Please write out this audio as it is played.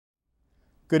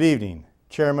Good evening,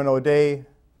 Chairman O'Day,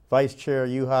 Vice Chair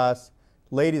Uhas,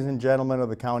 ladies and gentlemen of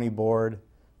the County Board,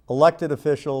 elected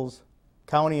officials,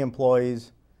 county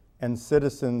employees, and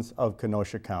citizens of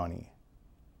Kenosha County.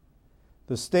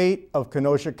 The state of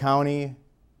Kenosha County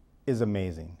is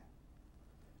amazing.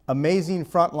 Amazing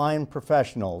frontline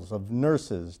professionals of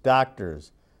nurses,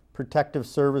 doctors, protective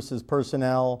services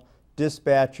personnel,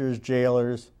 dispatchers,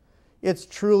 jailers. It's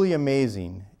truly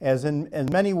amazing, as in as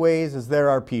many ways as there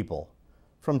are people.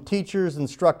 From teachers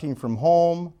instructing from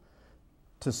home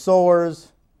to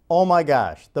sewers. Oh my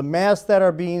gosh, the masks that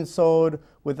are being sewed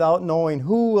without knowing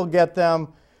who will get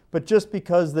them, but just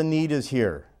because the need is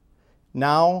here,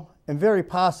 now and very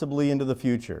possibly into the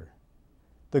future.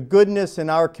 The goodness in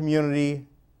our community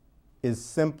is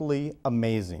simply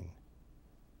amazing.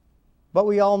 But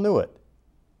we all knew it.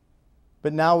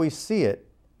 But now we see it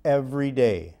every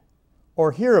day,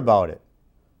 or hear about it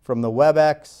from the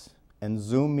WebEx and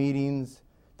Zoom meetings,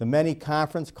 the many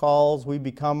conference calls. We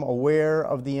become aware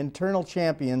of the internal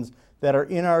champions that are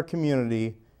in our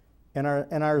community and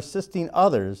are assisting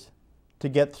others to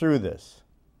get through this.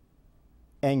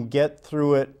 And get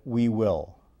through it we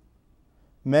will.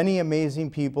 Many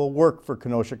amazing people work for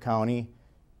Kenosha County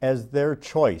as their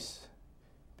choice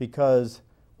because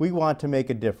we want to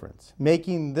make a difference,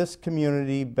 making this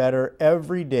community better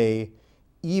every day,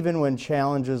 even when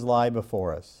challenges lie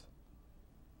before us.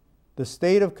 The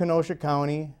state of Kenosha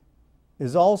County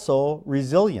is also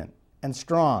resilient and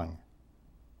strong.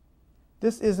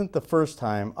 This isn't the first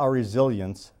time our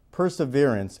resilience,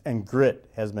 perseverance, and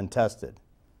grit has been tested.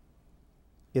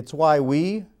 It's why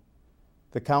we,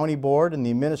 the County Board and the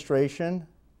administration,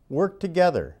 work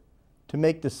together to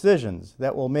make decisions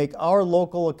that will make our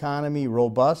local economy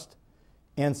robust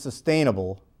and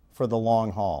sustainable for the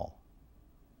long haul.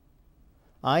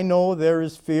 I know there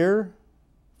is fear,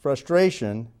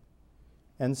 frustration,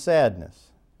 and sadness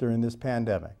during this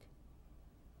pandemic.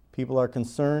 People are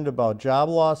concerned about job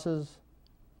losses,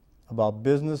 about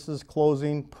businesses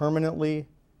closing permanently,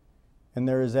 and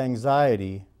there is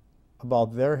anxiety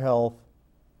about their health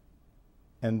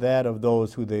and that of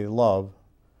those who they love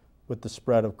with the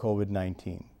spread of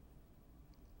COVID-19.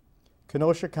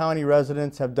 Kenosha County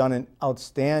residents have done an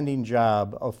outstanding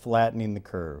job of flattening the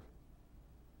curve.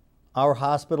 Our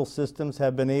hospital systems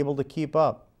have been able to keep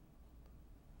up.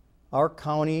 Our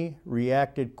county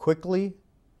reacted quickly,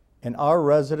 and our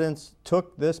residents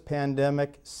took this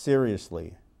pandemic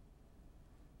seriously.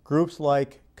 Groups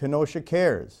like Kenosha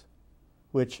Cares,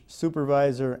 which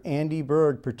Supervisor Andy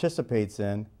Berg participates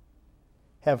in,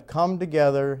 have come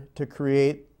together to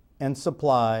create and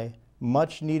supply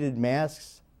much-needed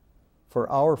masks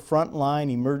for our frontline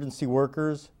emergency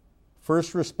workers,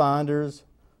 first responders,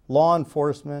 law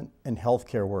enforcement, and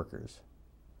healthcare workers.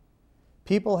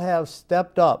 People have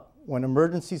stepped up when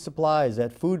emergency supplies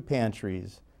at food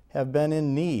pantries have been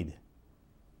in need.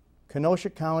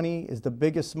 Kenosha County is the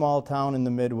biggest small town in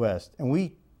the Midwest, and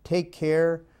we take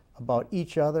care about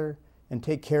each other and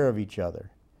take care of each other.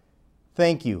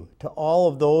 Thank you to all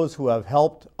of those who have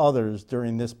helped others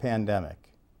during this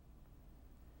pandemic.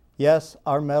 Yes,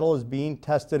 our mettle is being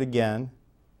tested again,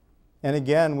 and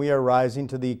again we are rising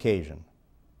to the occasion.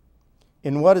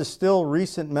 In what is still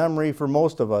recent memory for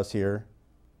most of us here,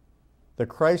 the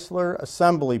Kreuser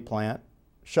assembly plant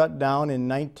shut down in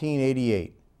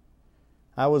 1988.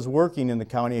 I was working in the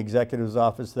county executive's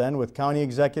office then with County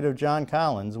Executive John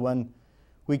Collins when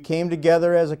we came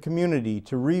together as a community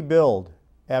to rebuild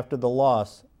after the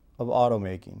loss of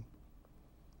automaking.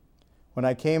 When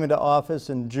I came into office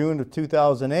in June of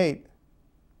 2008,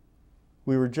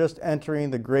 we were just entering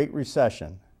the Great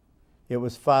Recession. It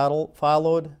was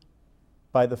followed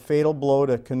by the fatal blow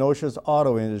to Kenosha's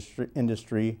auto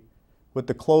industry with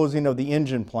the closing of the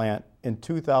engine plant in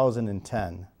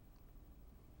 2010.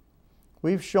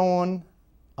 We've shown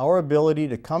our ability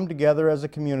to come together as a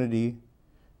community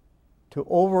to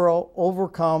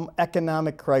overcome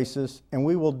economic crisis, and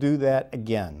we will do that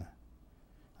again.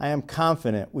 I am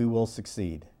confident we will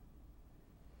succeed.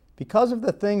 Because of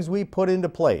the things we put into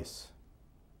place,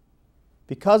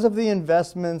 because of the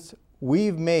investments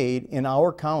we've made in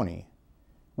our county,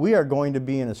 we are going to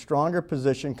be in a stronger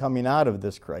position coming out of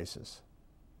this crisis.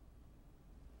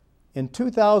 In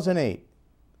 2008,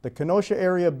 the Kenosha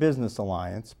Area Business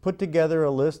Alliance put together a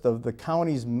list of the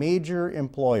county's major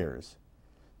employers.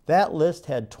 That list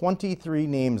had 23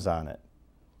 names on it.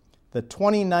 The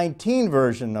 2019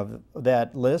 version of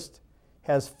that list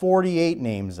has 48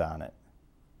 names on it.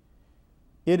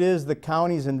 It is the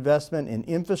county's investment in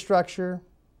infrastructure,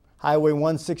 Highway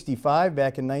 165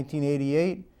 back in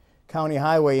 1988, County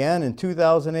Highway N in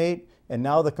 2008, and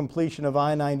now the completion of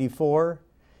I-94,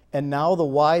 and now the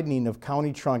widening of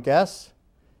County Trunk S,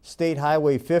 State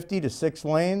Highway 50 to 6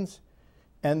 lanes,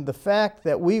 and the fact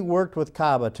that we worked with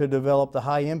CABA to develop the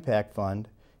High Impact Fund,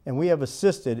 and we have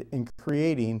assisted in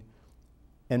creating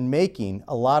and making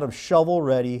a lot of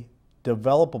shovel-ready,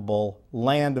 developable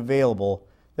land available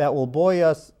that will buoy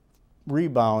us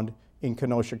rebound in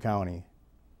Kenosha County.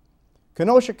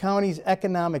 Kenosha County's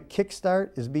economic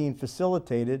kickstart is being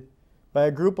facilitated by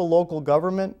a group of local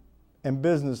government and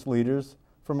business leaders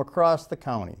from across the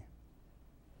county.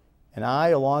 And I,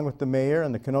 along with the mayor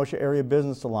and the Kenosha Area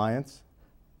Business Alliance,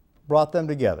 brought them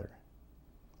together.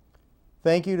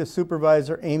 Thank you to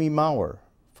Supervisor Amy Maurer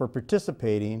for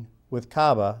participating with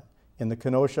CABA in the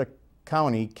Kenosha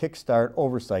County Kickstart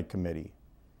Oversight Committee.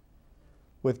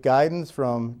 With guidance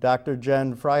from Dr.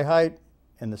 Jen Freiheit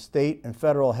and the state and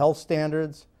federal health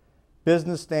standards,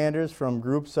 business standards from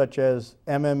groups such as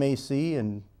MMAC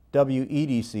and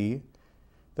WEDC,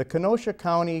 the Kenosha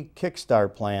County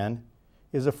Kickstart Plan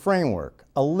is a framework,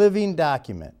 a living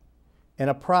document, and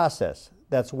a process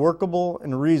that's workable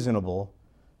and reasonable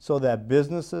so that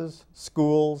businesses,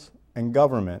 schools, and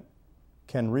government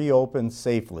can reopen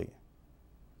safely.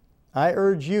 I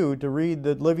urge you to read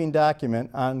the living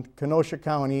document on Kenosha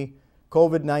County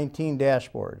COVID-19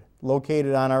 dashboard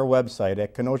located on our website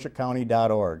at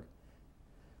kenoshacounty.org.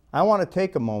 I want to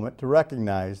take a moment to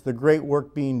recognize the great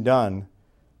work being done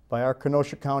by our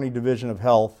Kenosha County Division of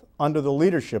Health under the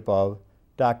leadership of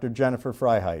Dr. Jennifer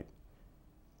Freiheit.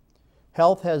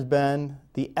 Health has been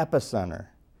the epicenter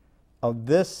of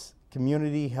this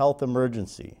community health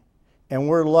emergency, and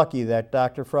we're lucky that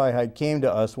Dr. Freiheit came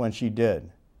to us when she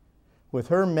did. With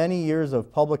her many years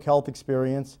of public health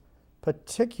experience,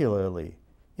 particularly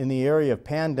in the area of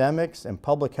pandemics and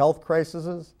public health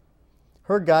crises,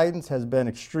 her guidance has been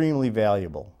extremely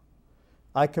valuable.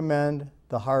 I commend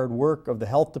the hard work of the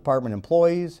health department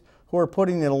employees who are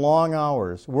putting in long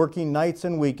hours, working nights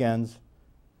and weekends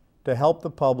to help the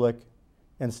public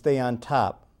and stay on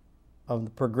top of the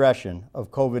progression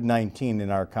of COVID-19 in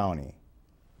our county.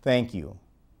 Thank you.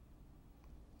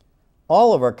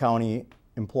 All of our county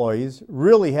employees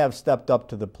really have stepped up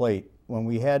to the plate when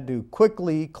we had to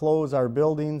quickly close our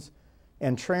buildings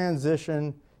and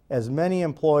transition as many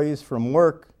employees from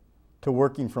work to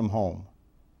working from home.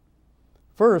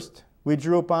 First, we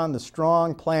drew upon the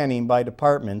strong planning by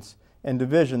departments and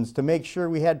divisions to make sure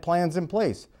we had plans in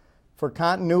place for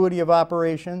continuity of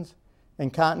operations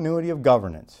and continuity of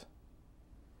governance.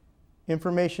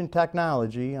 Information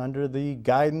technology, under the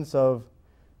guidance of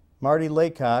Marty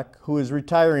Laycock, who is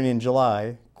retiring in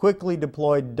July, quickly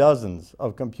deployed dozens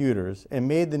of computers and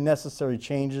made the necessary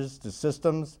changes to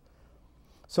systems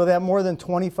so that more than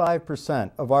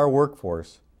 25% of our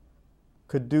workforce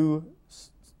could do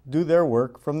their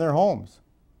work from their homes.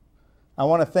 I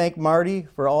want to thank Marty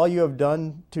for all you have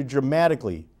done to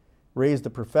dramatically raise the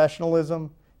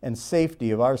professionalism and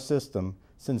safety of our system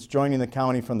since joining the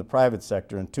county from the private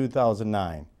sector in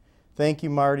 2009. Thank you,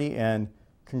 Marty, and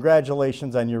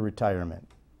congratulations on your retirement.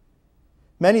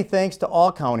 Many thanks to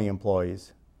all county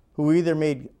employees who either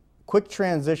made quick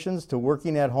transitions to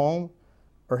working at home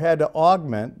or had to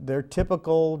augment their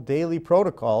typical daily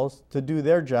protocols to do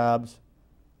their jobs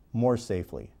more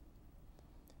safely.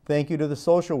 Thank you to the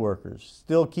social workers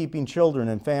still keeping children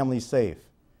and families safe,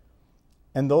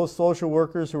 and those social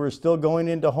workers who are still going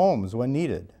into homes when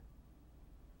needed.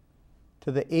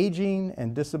 To the Aging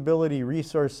and Disability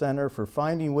Resource Center for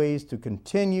finding ways to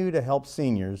continue to help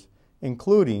seniors,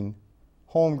 including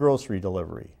home grocery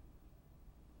delivery.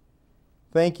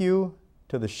 Thank you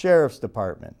to the Sheriff's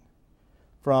Department,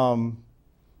 from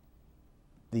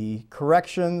the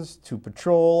corrections to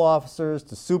patrol officers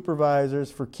to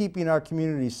supervisors, for keeping our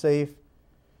community safe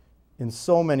in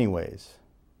so many ways.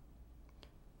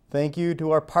 Thank you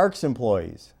to our parks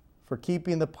employees for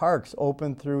keeping the parks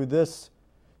open through this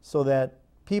so that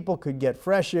people could get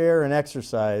fresh air and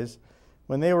exercise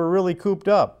when they were really cooped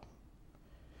up.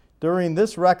 During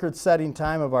this record-setting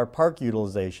time of our park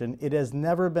utilization, it has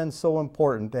never been so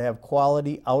important to have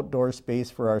quality outdoor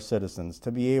space for our citizens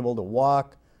to be able to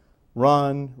walk,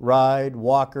 run, ride,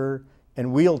 walker,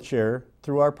 and wheelchair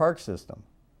through our park system.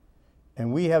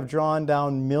 And we have drawn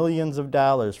down millions of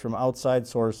dollars from outside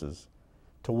sources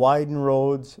to widen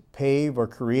roads, pave, or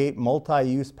create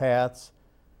multi-use paths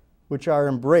which are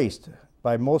embraced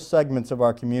by most segments of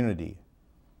our community.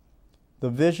 The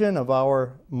vision of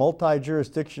our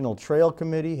multi-jurisdictional trail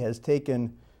committee has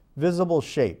taken visible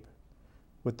shape,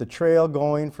 with the trail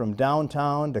going from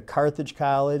downtown to Carthage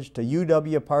College to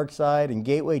UW Parkside and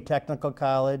Gateway Technical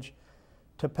College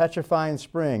to Petrifying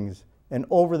Springs and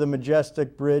over the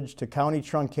majestic bridge to County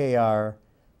Trunk KR,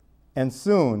 and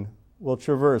soon will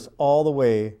traverse all the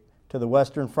way to the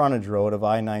western frontage road of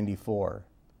I-94.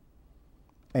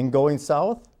 And going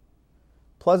south,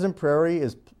 Pleasant Prairie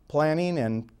is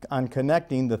planning on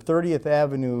connecting the 30th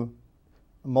Avenue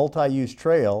multi-use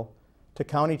trail to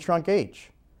County Trunk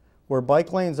H, where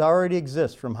bike lanes already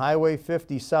exist from Highway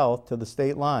 50 south to the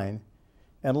state line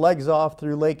and legs off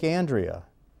through Lake Andrea,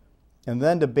 and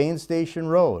then to Bain Station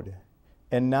Road,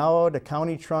 and now to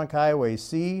County Trunk Highway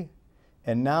C,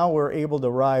 and now we're able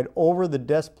to ride over the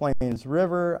Des Plaines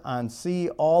River on C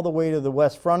all the way to the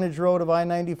west frontage road of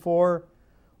I-94,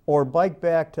 or bike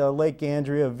back to Lake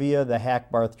Andrea via the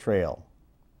Hackbarth Trail.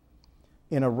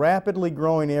 In a rapidly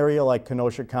growing area like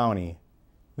Kenosha County,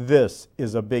 this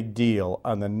is a big deal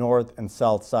on the north and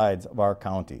south sides of our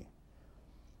county.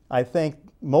 I thank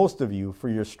most of you for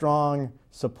your strong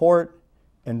support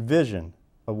and vision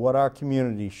of what our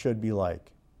community should be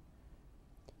like.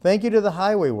 Thank you to the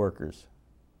highway workers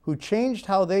who changed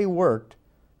how they worked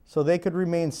so they could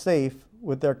remain safe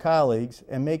with their colleagues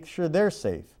and make sure they're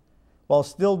safe while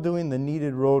still doing the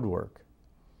needed road work.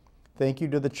 Thank you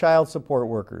to the child support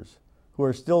workers who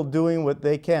are still doing what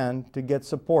they can to get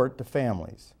support to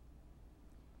families.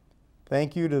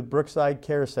 Thank you to Brookside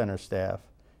Care Center staff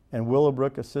and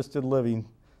Willowbrook Assisted Living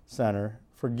Center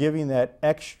for giving that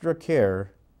extra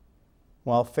care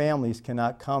while families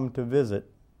cannot come to visit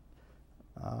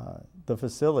the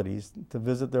facilities to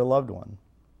visit their loved one.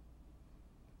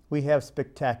 We have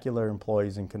spectacular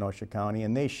employees in Kenosha County,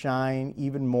 and they shine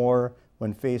even more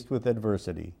when faced with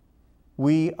adversity.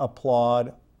 We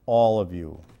applaud all of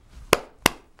you.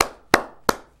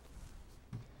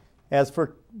 As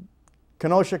for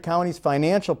Kenosha County's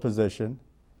financial position,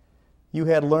 you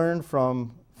had learned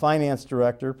from Finance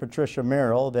Director Patricia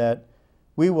Merrill that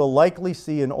we will likely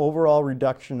see an overall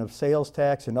reduction of sales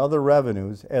tax and other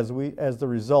revenues as the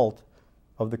result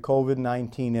of the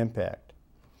COVID-19 impact.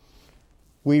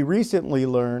 We recently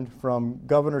learned from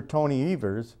Governor Tony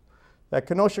Evers that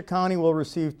Kenosha County will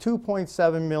receive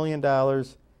 $2.7 million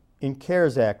in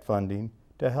CARES Act funding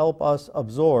to help us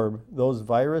absorb those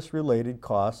virus-related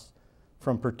costs,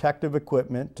 from protective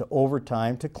equipment to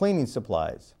overtime to cleaning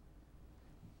supplies.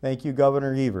 Thank you,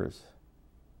 Governor Evers.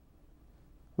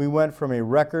 We went from a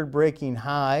record-breaking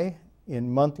high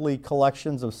in monthly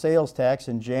collections of sales tax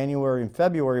in January and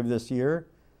February of this year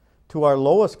to our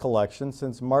lowest collection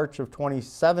since March of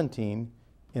 2017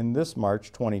 in this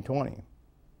March 2020.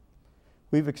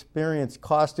 We've experienced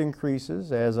cost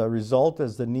increases as a result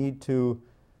as the need to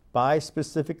buy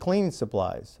specific cleaning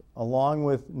supplies, along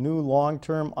with new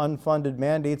long-term unfunded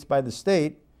mandates by the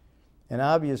state, and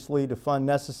obviously to fund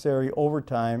necessary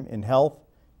overtime in health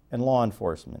and law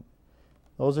enforcement.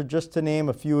 Those are just to name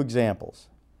a few examples.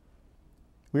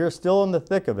 We are still in the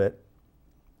thick of it,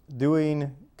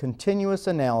 doing continuous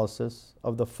analysis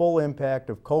of the full impact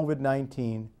of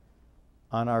COVID-19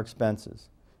 on our expenses,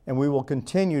 and we will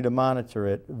continue to monitor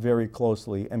it very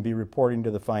closely and be reporting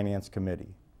to the Finance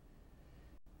Committee.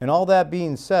 And all that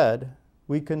being said,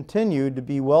 we continue to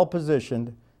be well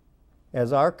positioned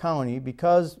as our county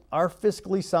because our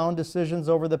fiscally sound decisions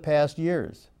over the past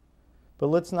years. But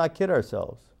let's not kid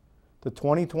ourselves. The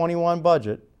 2021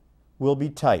 budget will be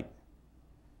tight,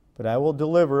 but I will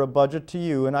deliver a budget to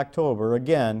you in October,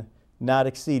 again, not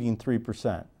exceeding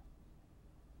 3%.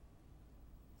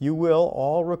 You will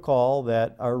all recall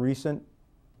that our recent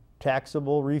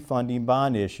taxable refunding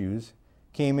bond issues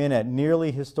came in at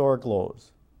nearly historic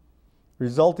lows,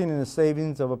 resulting in a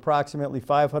savings of approximately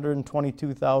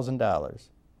 $522,000.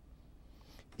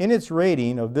 In its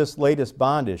rating of this latest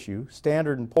bond issue,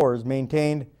 Standard & Poor's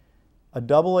maintained a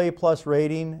AA+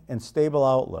 rating and stable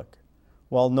outlook,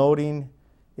 while noting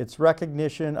its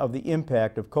recognition of the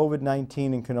impact of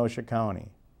COVID-19 in Kenosha County.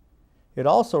 It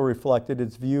also reflected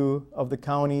its view of the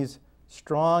county's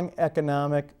strong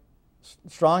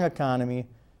economy,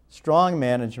 strong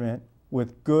management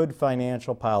with good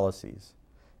financial policies,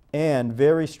 and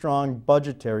very strong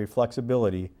budgetary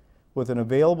flexibility with an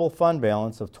available fund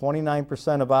balance of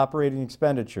 29% of operating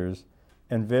expenditures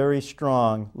and very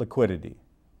strong liquidity.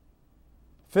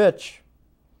 Fitch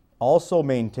also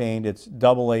maintained its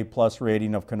AA+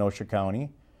 rating of Kenosha County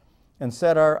and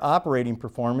said our operating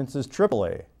performance is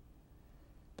AAA.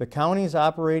 The county's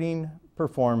operating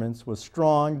performance was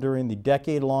strong during the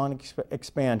decade-long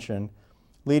expansion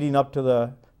leading up to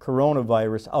the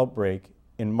coronavirus outbreak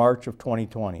in March of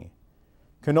 2020.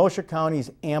 Kenosha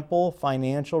County's ample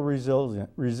financial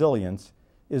resilience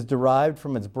is derived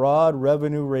from its broad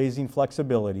revenue-raising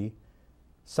flexibility,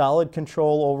 solid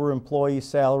control over employee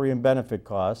salary and benefit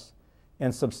costs,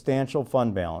 and substantial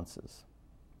fund balances.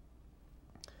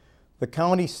 The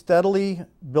county steadily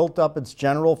built up its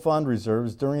general fund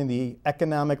reserves during the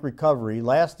economic recovery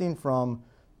lasting from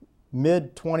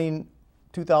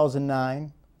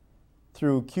mid-2009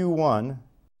 through Q1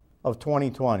 of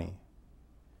 2020.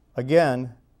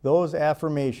 Again, those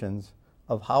affirmations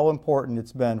of how important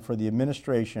it's been for the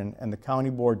administration and the county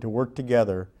board to work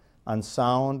together on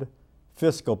sound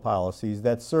fiscal policies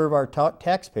that serve our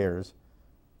taxpayers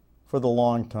for the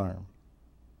long term.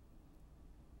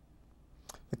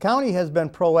 The county has been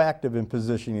proactive in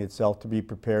positioning itself to be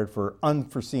prepared for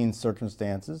unforeseen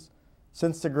circumstances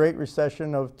since the Great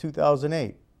Recession of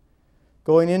 2008.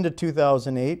 Going into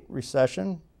 2008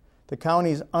 recession, the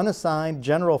county's unassigned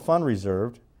general fund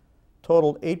reserve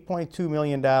totaled $8.2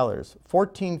 million,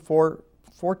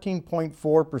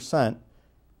 14.4%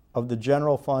 of the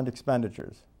general fund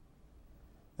expenditures.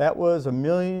 That was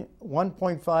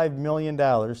 $1.5 million,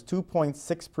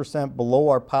 2.6% below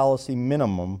our policy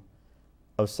minimum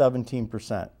of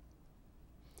 17%.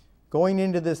 Going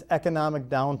into this economic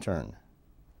downturn,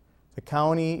 the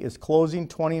county is closing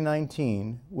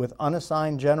 2019 with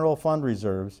unassigned general fund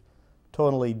reserves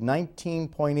totaling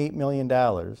 $19.8 million,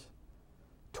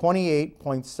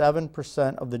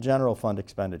 28.7% of the general fund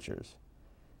expenditures.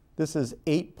 This is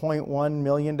 $8.1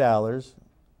 million,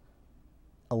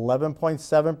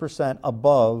 11.7%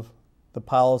 above the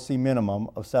policy minimum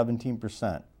of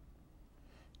 17%,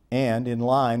 and in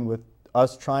line with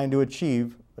us trying to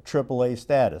achieve a AAA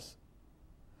status.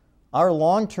 Our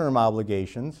long-term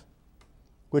obligations,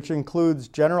 which includes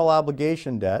general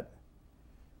obligation debt,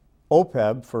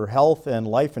 OPEB for health and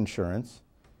life insurance,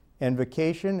 and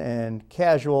vacation and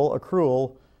casual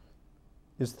accrual,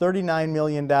 is $39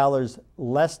 million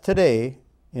less today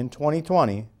in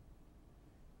 2020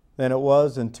 than it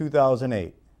was in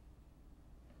 2008.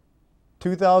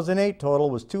 2008 total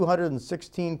was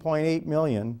 $216.8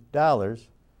 million,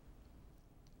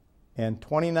 and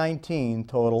 2019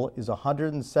 total is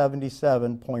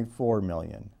 $177.4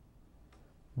 million.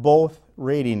 Both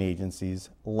rating agencies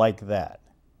like that.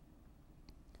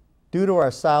 Due to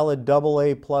our solid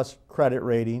AA+ credit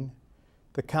rating,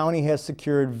 the county has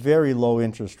secured very low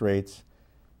interest rates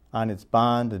on its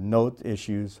bond and note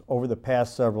issues over the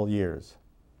past several years.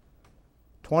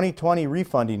 2020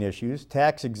 refunding issues,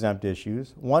 tax-exempt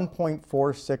issues,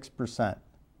 1.46%.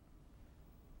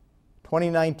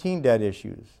 2019 debt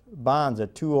issues, bonds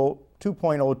at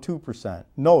 2.02%,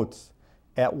 notes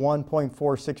at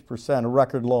 1.46%, a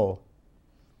record low.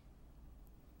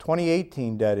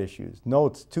 2018 debt issues,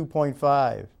 notes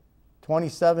 2.5.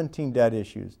 2017 debt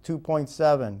issues,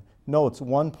 2.7. Notes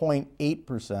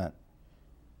 1.8%.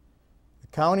 The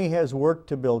county has worked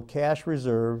to build cash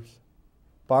reserves,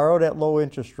 borrowed at low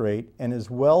interest rate, and is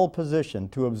well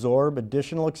positioned to absorb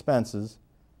additional expenses,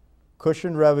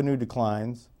 cushion revenue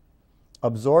declines,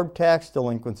 absorb tax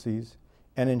delinquencies,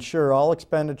 and ensure all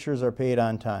expenditures are paid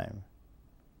on time.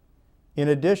 In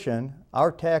addition,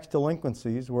 our tax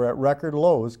delinquencies were at record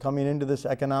lows coming into this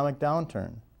economic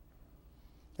downturn.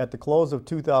 At the close of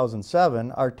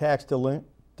 2007, our tax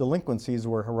delinquencies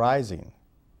were rising.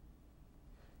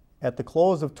 At the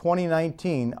close of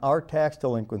 2019, our tax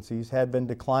delinquencies had been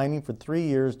declining for 3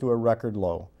 years to a record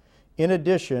low. In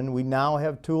addition, we now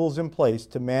have tools in place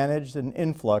to manage an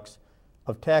influx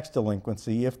of tax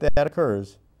delinquency if that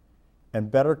occurs,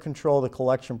 and better control the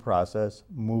collection process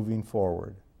moving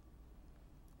forward.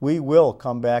 We will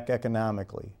come back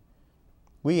economically.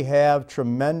 We have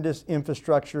tremendous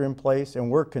infrastructure in place, and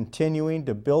we're continuing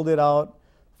to build it out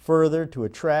further to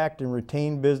attract and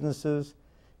retain businesses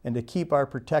and to keep our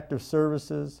protective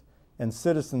services and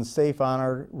citizens safe on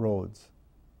our roads.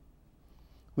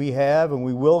 We have and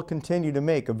we will continue to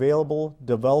make available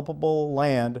developable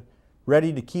land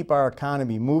ready to keep our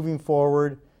economy moving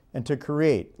forward and to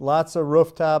create lots of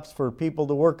rooftops for people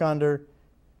to work under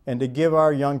and to give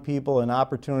our young people an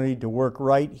opportunity to work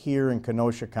right here in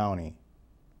Kenosha County.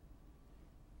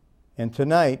 And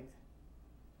tonight,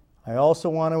 I also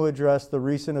want to address the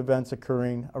recent events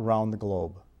occurring around the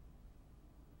globe.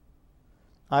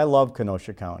 I love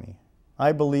Kenosha County.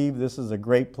 I believe this is a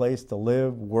great place to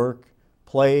live, work,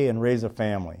 play, and raise a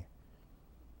family.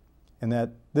 And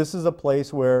that this is a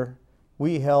place where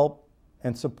we help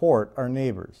and support our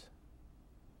neighbors.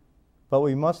 But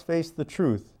we must face the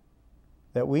truth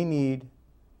that we need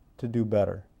to do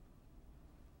better.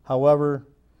 However,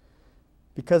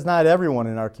 because not everyone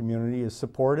in our community is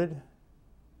supported,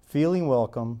 feeling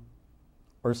welcome,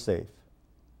 or safe.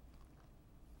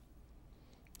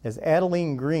 As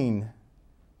Adeline Green,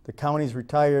 the county's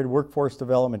retired workforce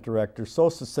development director, so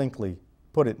succinctly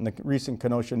put it in the recent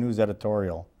Kenosha News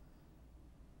editorial,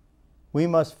 we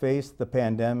must face the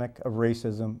pandemic of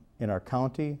racism in our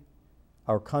county,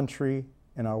 our country,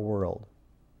 and our world.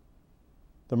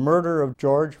 The murder of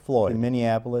George Floyd in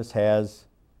Minneapolis has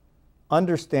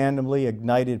understandably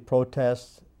ignited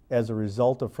protests as a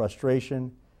result of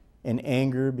frustration and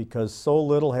anger because so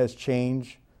little has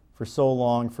changed for so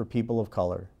long for people of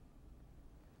color.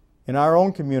 In our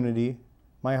own community,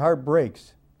 my heart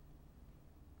breaks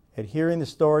at hearing the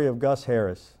story of Gus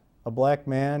Harris, a black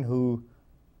man who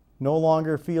no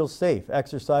longer feels safe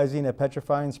exercising at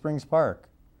Petrifying Springs Park.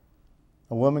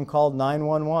 A woman called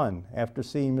 911 after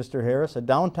seeing Mr. Harris, a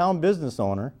downtown business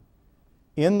owner,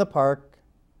 in the park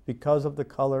because of the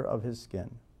color of his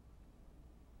skin.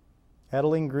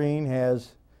 Adeline Green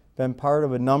has been part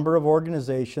of a number of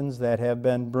organizations that have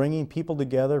been bringing people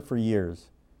together for years.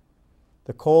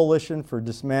 The Coalition for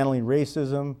Dismantling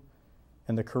Racism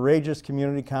and the Courageous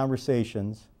Community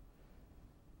Conversations.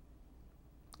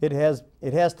 It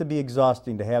has to be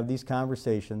exhausting to have these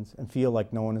conversations and feel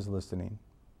like no one is listening.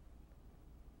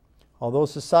 Although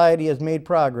society has made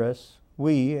progress,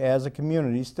 we, as a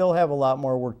community, still have a lot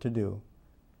more work to do.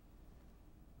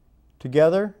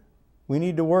 Together, we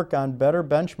need to work on better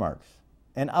benchmarks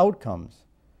and outcomes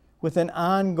with an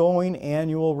ongoing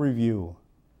annual review.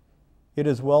 It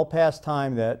is well past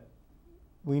time that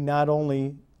we not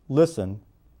only listen,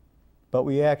 but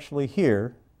we actually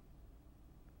hear,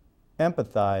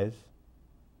 empathize,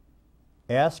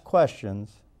 ask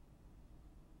questions,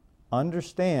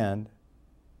 understand,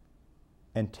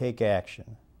 and take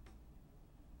action.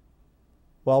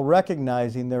 While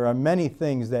recognizing there are many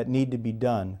things that need to be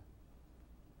done,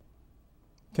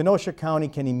 Kenosha County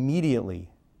can immediately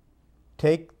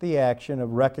take the action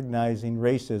of recognizing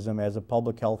racism as a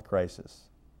public health crisis.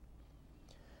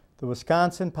 The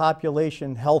Wisconsin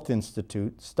Population Health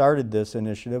Institute started this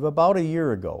initiative about a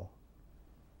year ago.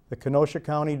 The Kenosha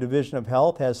County Division of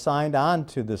Health has signed on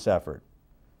to this effort.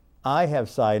 I have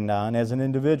signed on as an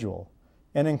individual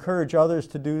and encourage others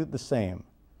to do the same.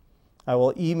 I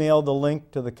will email the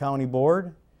link to the county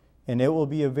board, and it will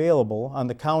be available on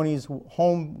the county's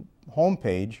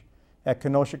homepage at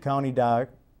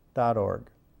kenoshacounty.org.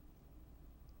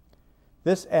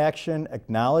 This action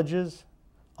acknowledges,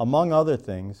 among other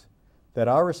things, that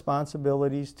our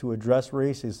responsibilities to address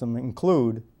racism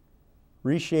include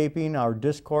reshaping our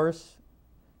discourse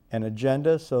and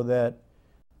agenda so that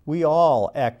we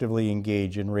all actively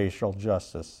engage in racial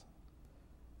justice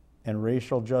and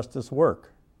racial justice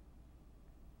work.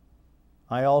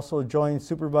 I also joined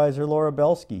Supervisor Laura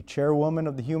Belsky, Chairwoman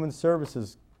of the Human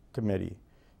Services Committee,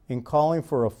 in calling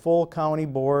for a full county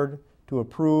board to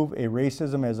approve a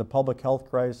racism as a public health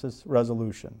crisis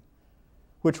resolution,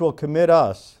 which will commit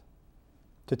us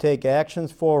to take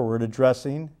actions forward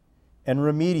addressing and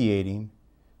remediating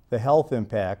the health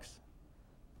impacts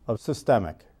of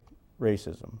systemic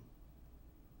racism.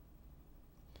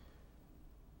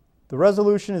 The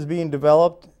resolution is being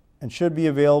developed and should be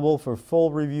available for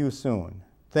full review soon.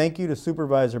 Thank you to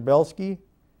Supervisor Belsky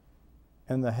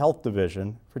and the Health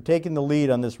Division for taking the lead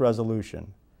on this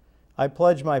resolution. I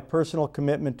pledge my personal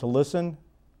commitment to listen,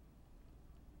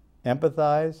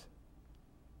 empathize,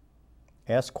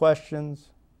 ask questions,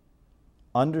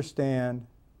 understand,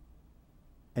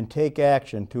 and take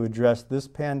action to address this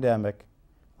pandemic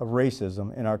of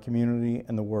racism in our community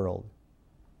and the world.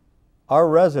 Our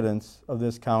residents of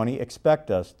this county expect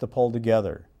us to pull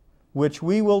together, which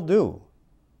we will do.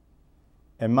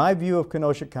 And my view of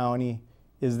Kenosha County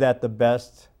is that the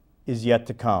best is yet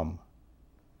to come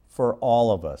for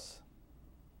all of us.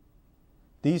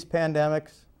 These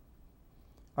pandemics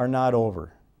are not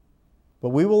over, but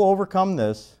we will overcome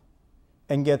this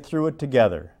and get through it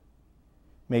together.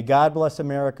 May God bless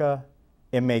America,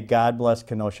 and may God bless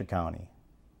Kenosha County.